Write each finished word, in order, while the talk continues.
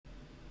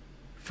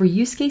For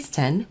use case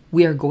 10,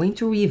 we are going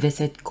to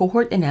revisit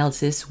cohort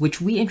analysis, which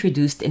we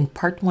introduced in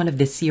part 1 of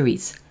this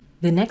series.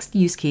 The next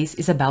use case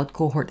is about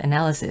cohort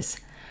analysis.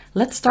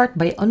 Let's start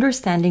by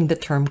understanding the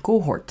term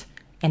cohort,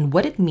 and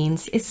what it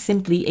means is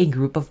simply a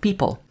group of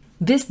people.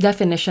 This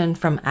definition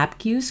from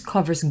AppQs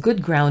covers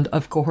good ground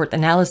of cohort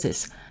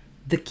analysis.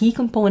 The key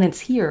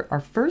components here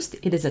are: first,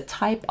 it is a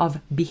type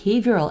of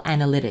behavioral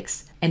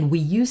analytics, and we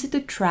use it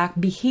to track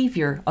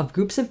behavior of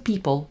groups of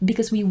people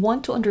because we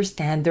want to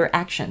understand their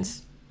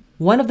actions.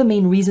 One of the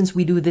main reasons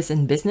we do this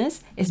in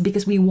business is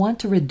because we want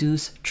to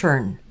reduce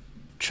churn.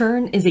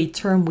 Churn is a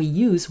term we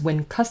use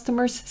when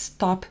customers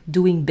stop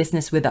doing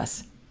business with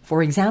us.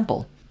 For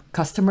example,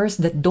 customers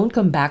that don't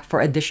come back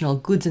for additional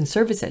goods and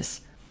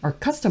services, or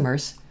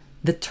customers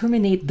that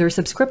terminate their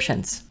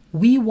subscriptions.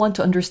 We want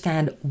to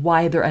understand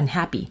why they're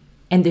unhappy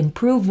and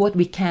improve what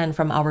we can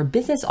from our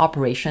business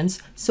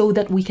operations so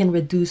that we can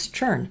reduce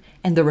churn.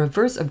 And the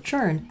reverse of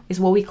churn is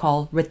what we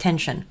call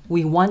retention.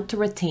 We want to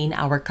retain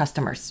our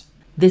customers.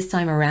 This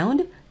time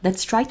around,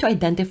 let's try to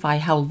identify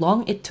how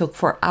long it took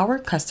for our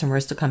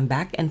customers to come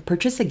back and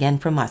purchase again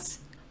from us.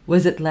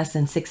 Was it less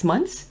than 6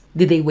 months?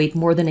 Did they wait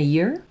more than a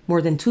year?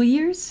 More than 2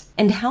 years?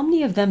 And how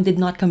many of them did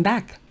not come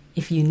back?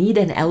 If you need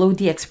an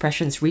LOD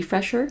expressions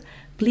refresher,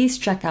 please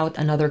check out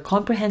another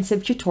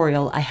comprehensive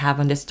tutorial I have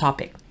on this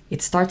topic.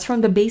 It starts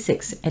from the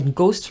basics and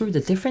goes through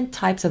the different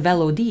types of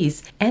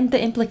LODs and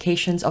the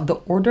implications of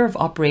the order of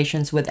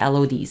operations with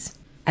LODs.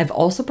 I've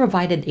also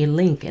provided a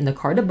link in the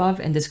card above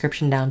and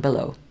description down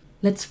below.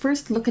 Let's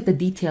first look at the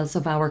details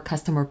of our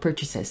customer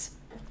purchases.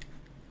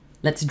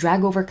 Let's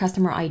drag over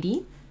customer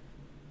ID.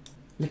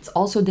 Let's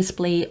also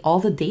display all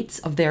the dates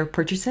of their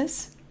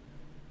purchases.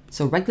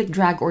 So right-click,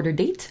 drag order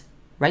date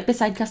right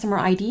beside customer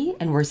ID,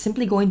 and we're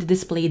simply going to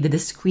display the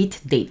discrete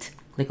date.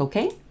 Click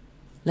OK.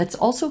 Let's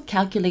also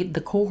calculate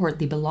the cohort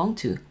they belong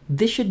to.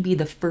 This should be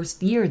the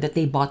first year that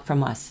they bought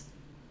from us.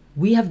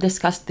 We have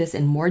discussed this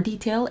in more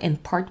detail in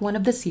part 1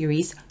 of the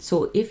series,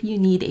 so if you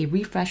need a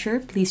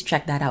refresher, please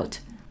check that out.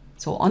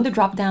 So on the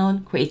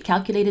drop-down, create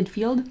calculated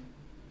field.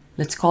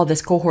 Let's call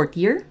this cohort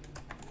year.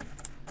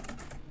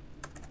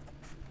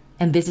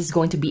 And this is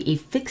going to be a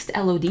fixed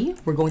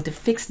LOD. We're going to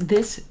fix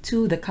this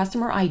to the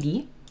customer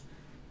ID.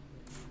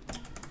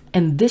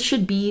 And this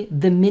should be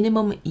the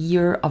minimum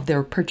year of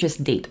their purchase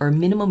date or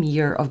minimum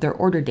year of their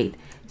order date.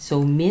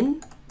 So min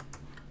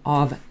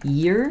of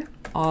year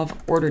of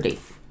order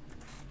date.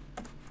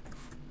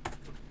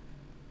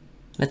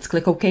 Let's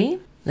click OK.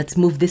 Let's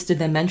move this to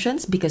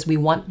dimensions because we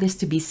want this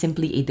to be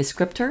simply a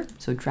descriptor.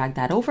 So drag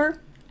that over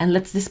and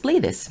let's display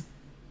this.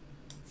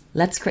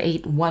 Let's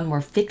create one more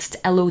fixed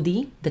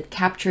LOD that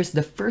captures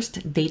the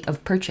first date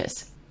of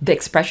purchase. The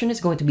expression is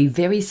going to be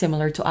very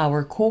similar to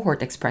our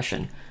cohort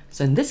expression.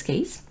 So in this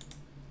case,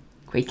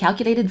 create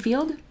calculated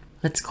field.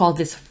 Let's call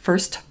this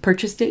first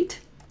purchase date.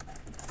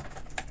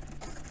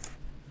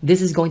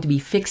 This is going to be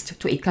fixed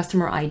to a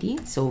customer ID.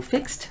 So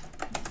fixed,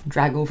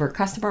 drag over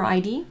customer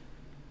ID,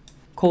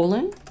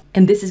 colon,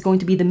 and this is going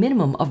to be the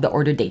minimum of the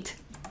order date.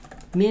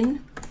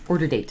 Min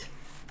order date.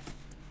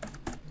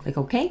 Click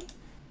OK.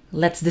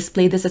 Let's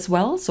display this as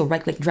well. So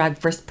right-click, drag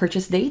first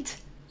purchase date.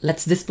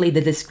 Let's display the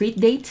discrete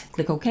date.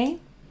 Click OK.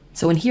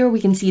 So in here, we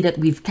can see that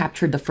we've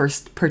captured the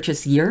first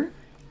purchase year,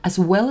 as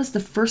well as the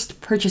first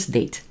purchase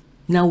date.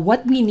 Now,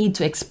 what we need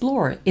to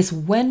explore is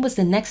when was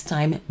the next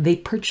time they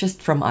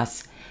purchased from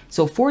us.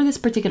 So for this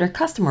particular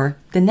customer,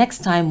 the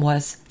next time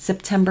was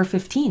September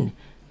 15.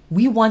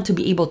 We want to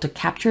be able to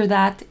capture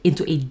that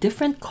into a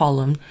different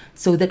column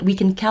so that we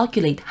can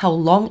calculate how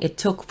long it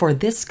took for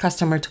this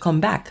customer to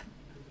come back.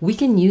 We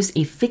can use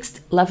a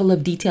fixed level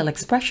of detail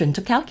expression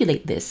to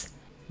calculate this.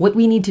 What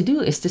we need to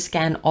do is to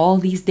scan all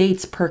these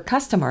dates per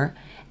customer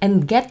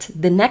and get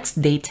the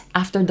next date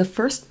after the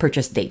first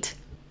purchase date.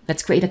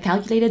 Let's create a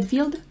calculated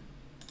field.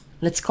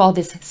 Let's call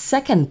this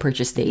second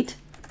purchase date.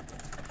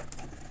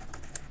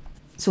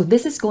 So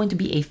this is going to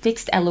be a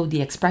fixed LOD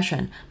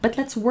expression, but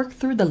let's work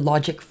through the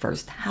logic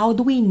first. How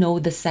do we know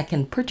the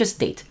second purchase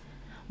date?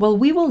 Well,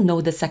 we will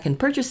know the second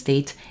purchase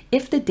date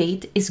if the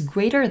date is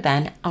greater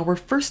than our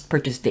first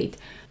purchase date.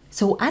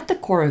 So at the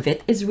core of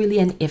it is really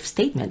an if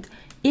statement.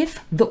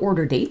 If the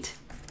order date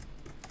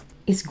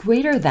is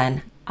greater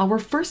than our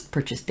first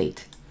purchase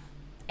date.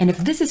 And if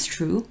this is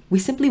true, we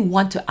simply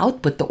want to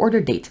output the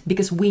order date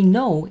because we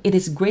know it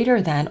is greater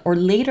than or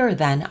later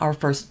than our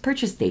first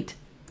purchase date.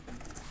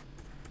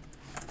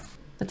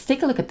 Let's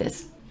take a look at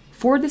this.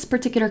 For this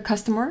particular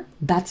customer,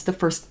 that's the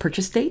first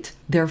purchase date.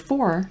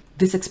 Therefore,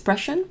 this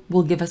expression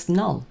will give us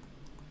null.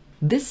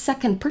 This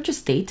second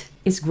purchase date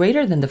is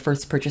greater than the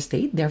first purchase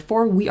date.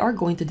 Therefore, we are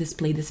going to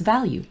display this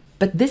value.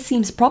 But this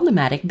seems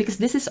problematic because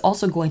this is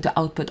also going to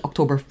output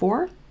October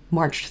 4,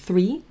 March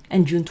 3,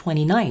 and June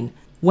 29.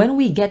 When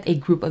we get a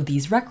group of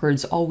these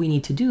records, all we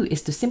need to do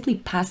is to simply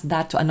pass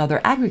that to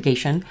another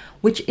aggregation,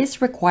 which is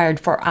required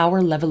for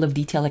our level of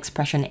detail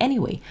expression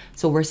anyway.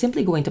 So we're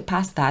simply going to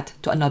pass that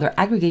to another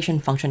aggregation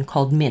function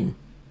called min.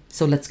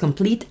 So let's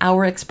complete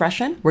our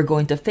expression. We're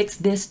going to fix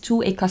this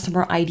to a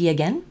customer ID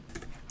again.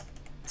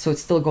 So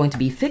it's still going to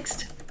be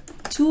fixed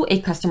to a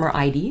customer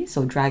ID.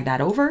 So drag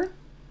that over,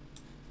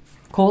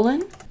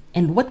 colon,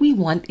 and what we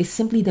want is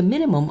simply the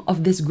minimum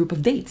of this group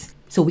of dates.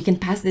 So we can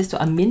pass this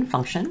to a min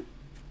function.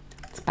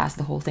 Let's pass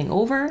the whole thing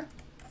over.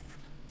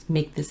 Let's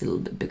make this a little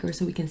bit bigger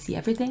so we can see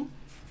everything.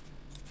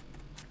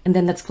 And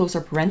then let's close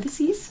our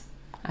parentheses.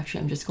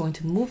 Actually, I'm just going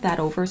to move that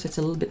over so it's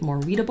a little bit more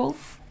readable.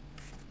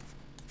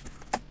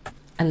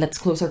 And let's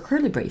close our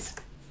curly brace.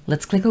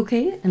 Let's click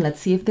OK and let's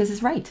see if this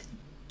is right.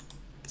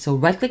 So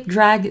right click,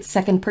 drag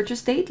second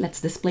purchase date.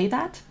 Let's display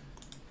that.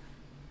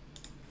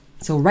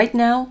 So right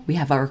now we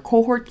have our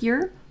cohort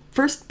year.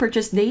 First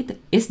purchase date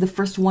is the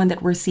first one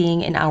that we're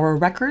seeing in our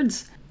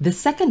records. The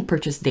second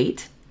purchase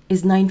date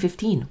is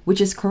 9/15,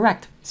 which is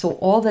correct. So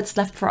all that's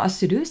left for us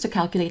to do is to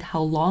calculate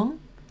how long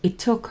it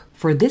took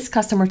for this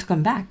customer to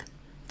come back.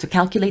 To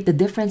calculate the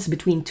difference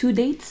between two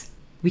dates,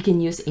 we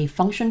can use a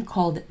function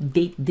called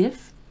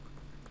dateDiff,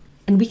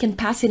 and we can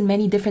pass in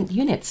many different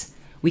units.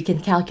 We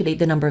can calculate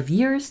the number of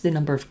years, the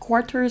number of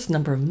quarters,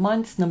 number of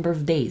months, number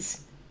of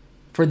days.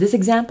 For this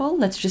example,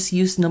 let's just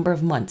use number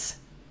of months.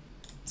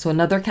 So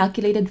another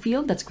calculated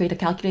field, let's create a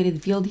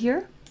calculated field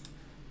here.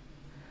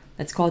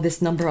 Let's call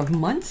this number of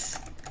months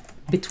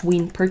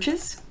between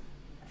purchase.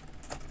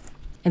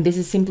 And this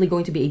is simply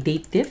going to be a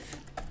dateDiff.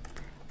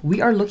 We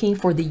are looking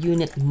for the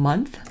unit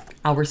month.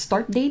 Our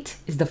start date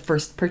is the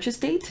first purchase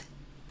date.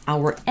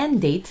 Our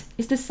end date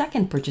is the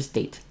second purchase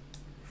date.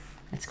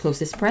 Let's close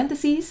this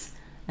parentheses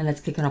and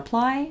let's click on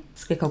apply.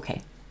 Let's click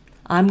OK.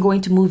 I'm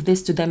going to move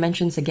this to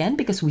dimensions again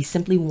because we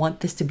simply want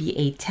this to be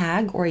a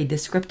tag or a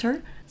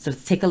descriptor. So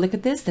let's take a look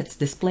at this. Let's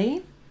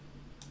display.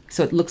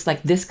 So it looks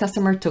like this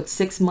customer took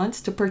 6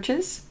 months to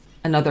purchase.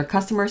 Another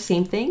customer,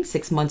 same thing,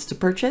 6 months to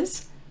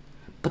purchase.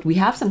 But we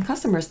have some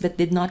customers that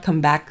did not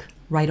come back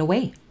right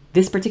away.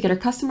 This particular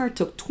customer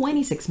took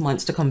 26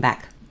 months to come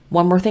back.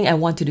 One more thing I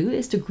want to do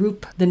is to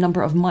group the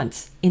number of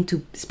months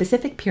into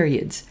specific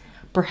periods.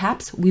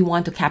 Perhaps we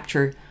want to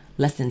capture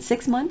less than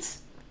 6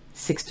 months,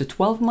 6 to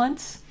 12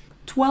 months,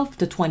 12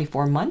 to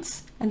 24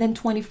 months, and then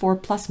 24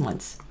 plus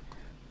months.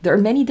 There are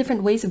many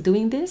different ways of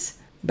doing this,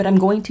 but I'm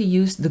going to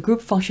use the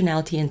group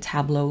functionality in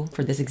Tableau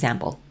for this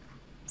example.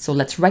 So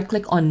let's right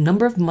click on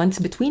number of months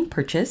between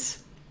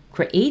purchase,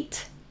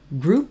 create,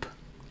 group,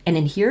 and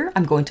in here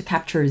I'm going to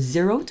capture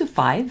 0 to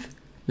 5.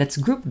 Let's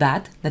group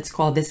that. Let's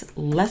call this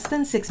less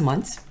than 6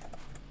 months.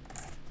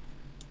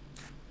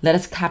 Let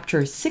us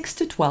capture 6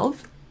 to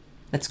 12.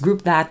 Let's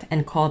group that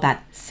and call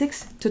that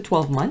 6 to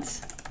 12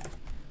 months.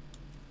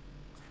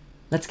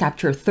 Let's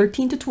capture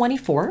 13 to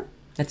 24.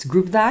 Let's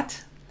group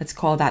that. Let's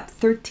call that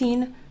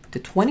 13 to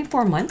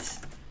 24 months.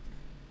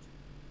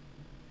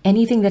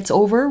 Anything that's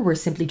over, we're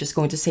simply just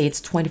going to say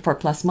it's 24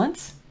 plus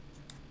months.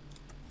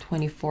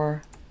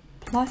 24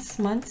 plus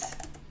months.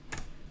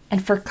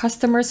 And for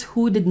customers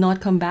who did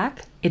not come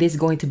back, it is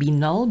going to be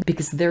null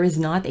because there is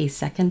not a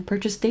second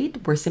purchase date.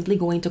 We're simply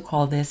going to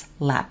call this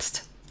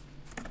lapsed.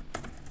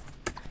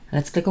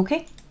 Let's click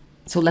OK.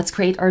 So let's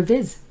create our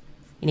viz.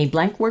 In a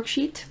blank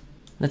worksheet,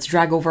 let's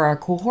drag over our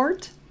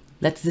cohort.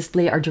 Let's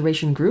display our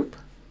duration group.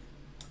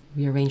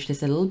 Rearrange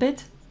this a little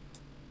bit.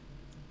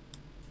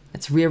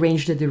 Let's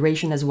rearrange the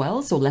duration as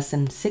well. So less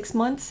than 6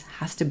 months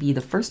has to be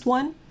the first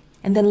one.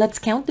 And then let's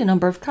count the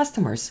number of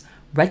customers.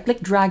 Right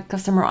click, drag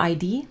customer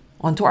ID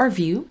onto our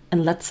view,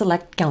 and let's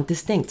select count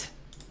distinct.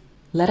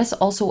 Let us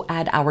also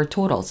add our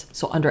totals.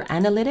 So under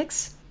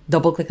analytics,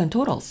 double click on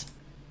totals.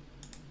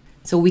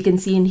 So we can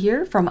see in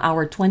here from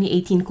our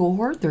 2018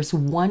 cohort, there's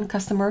one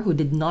customer who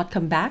did not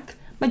come back.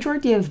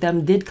 Majority of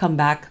them did come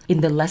back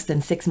in the less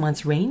than 6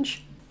 months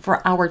range.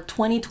 For our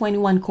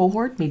 2021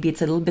 cohort, maybe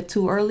it's a little bit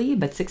too early,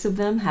 but 6 of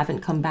them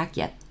haven't come back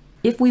yet.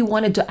 If we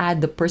wanted to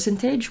add the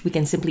percentage, we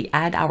can simply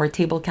add our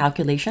table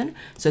calculation.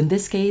 So in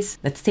this case,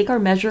 let's take our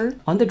measure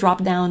on the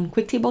drop down,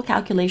 quick table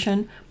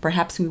calculation.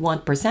 Perhaps we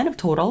want percent of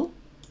total.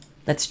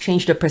 Let's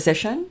change the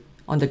precision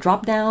on the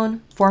drop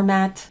down,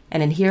 format,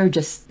 and in here,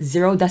 just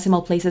 0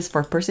 decimal places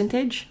for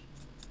percentage.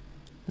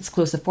 Let's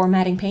close the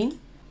formatting pane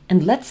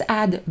and let's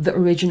add the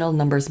original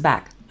numbers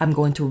back. I'm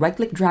going to right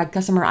click, drag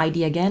customer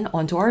ID again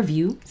onto our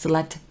view,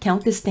 select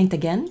count distinct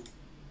again.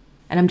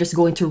 And I'm just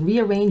going to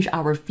rearrange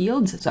our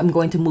fields. So I'm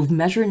going to move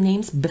measure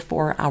names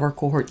before our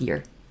cohort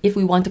year. If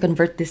we want to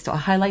convert this to a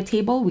highlight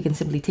table, we can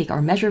simply take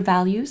our measure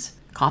values,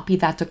 copy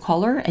that to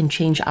color, and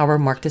change our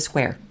mark to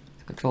square.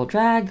 Control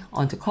drag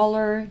onto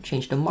color,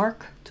 change the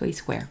mark to a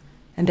square.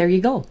 And there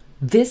you go.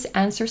 This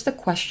answers the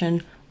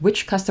question,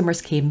 which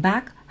customers came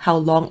back, how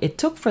long it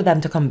took for them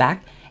to come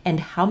back,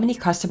 and how many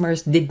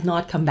customers did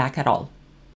not come back at all.